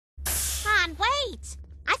on, wait!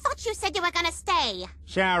 I thought you said you were gonna stay.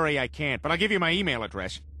 Sorry, I can't, but I'll give you my email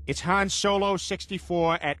address. It's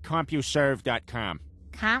hansolo64@CompuServe.com.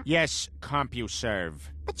 Yes, CompuServe.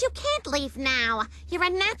 But you can't leave now. You're a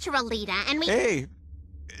natural leader, and we... Hey,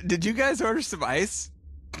 did you guys order some ice?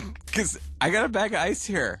 Because I got a bag of ice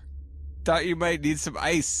here. Thought you might need some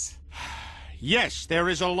ice. Yes, there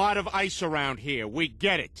is a lot of ice around here. We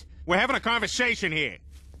get it. We're having a conversation here.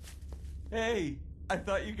 Hey, I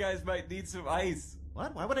thought you guys might need some ice.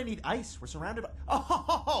 What? Why would I need ice? We're surrounded by...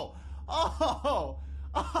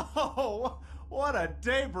 What a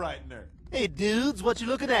day brightener. Hey, dudes, what you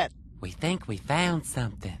looking at? We think we found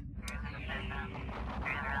something.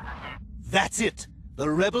 That's it. The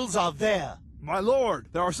rebels are there. My lord,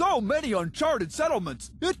 there are so many uncharted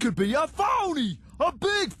settlements. It could be a phony! A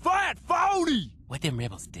big, fat phony! What them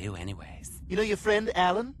rebels do anyways? You know your friend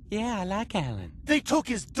Alan? Yeah, I like Alan. They took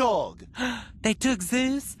his dog. They took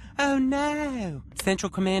Zeus? Oh no!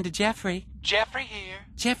 Central Commander Jeffrey. Jeffrey here.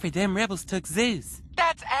 Jeffrey, them rebels took Zeus.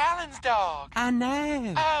 That's Alan's dog. I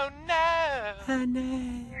know. Oh no. I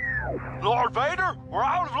know. Lord Vader, we're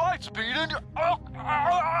out of light speed and...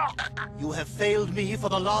 You have failed me for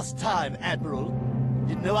the last time, Admiral.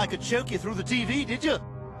 Didn't know I could choke you through the TV, did you?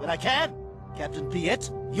 But I can. Captain Piet,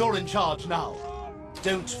 you're in charge now.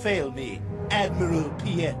 Don't fail me, Admiral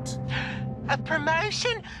Piet. A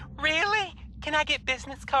promotion? Really? Can I get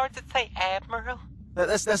business cards that say Admiral?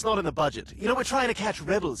 That's not in the budget. You know, we're trying to catch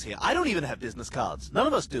rebels here. I don't even have business cards. None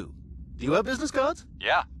of us do. Do you have business cards?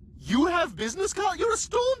 Yeah. You have business cards? You're a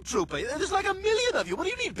stormtrooper. There's like 1 million of you. What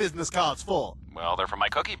do you need business cards for? Well, they're for my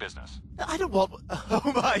cookie business. I don't want...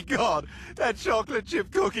 Oh my God, that chocolate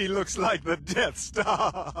chip cookie looks like the Death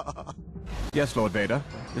Star. Yes, Lord Vader.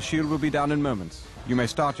 The shield will be down in moments. You may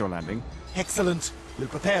start your landing. Excellent. We'll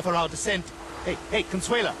prepare for our descent. Hey,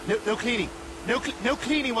 Consuela, no cleaning. No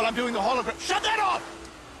cleaning while I'm doing the hologram. Shut that off!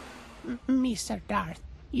 Mr. Darth,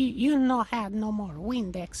 you no have no more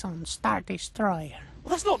Windex on Star Destroyer.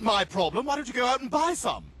 Well, that's not my problem. Why don't you go out and buy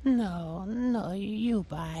some? No, you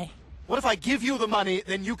buy. What if I give you the money,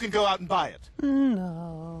 then you can go out and buy it?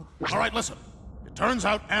 No. All right, listen. It turns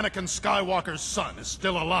out Anakin Skywalker's son is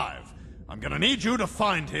still alive. I'm gonna need you to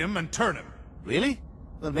find him and turn him. Really?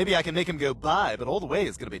 Well, maybe I can make him go buy, but all the way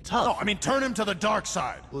is gonna be tough. No, I mean turn him to the dark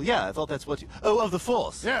side. Well, yeah, I thought that's what you... Oh, of the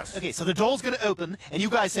Force? Yes. Okay, so the door's gonna open, and you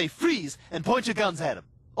guys say freeze, and point your guns at him.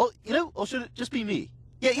 Or, you know, or should it just be me?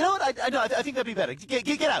 Yeah, you know what? I think that'd be better.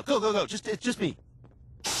 Get out. Go. It's just me.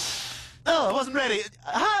 Oh, I wasn't ready.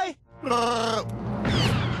 Hi!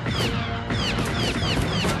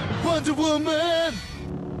 Wonder Woman!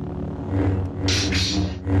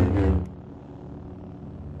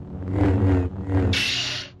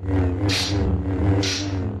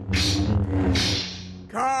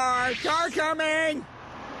 Car coming!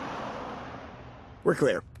 We're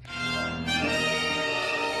clear.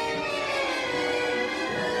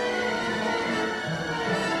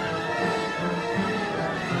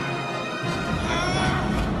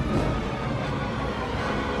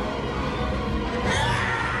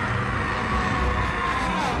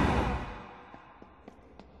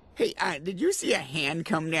 Hey, did you see a hand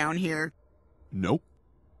come down here? Nope.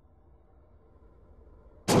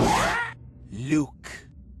 Luke.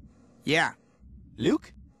 Yeah.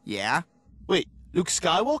 Luke? Yeah? Wait, Luke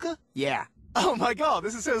Skywalker? Yeah. Oh my God,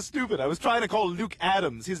 this is so stupid. I was trying to call Luke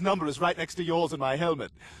Adams. His number is right next to yours in my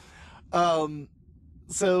helmet.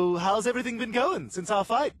 So how's everything been going since our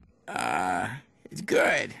fight? It's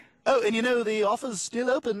good. Oh, and you know, the offer's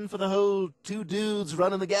still open for the whole two dudes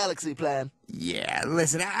running the galaxy plan. Yeah,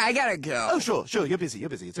 listen, I gotta go. Oh, sure, you're busy,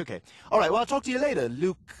 it's okay. All right, well, I'll talk to you later,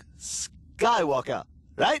 Luke Skywalker,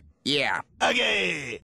 right? Yeah. Okay.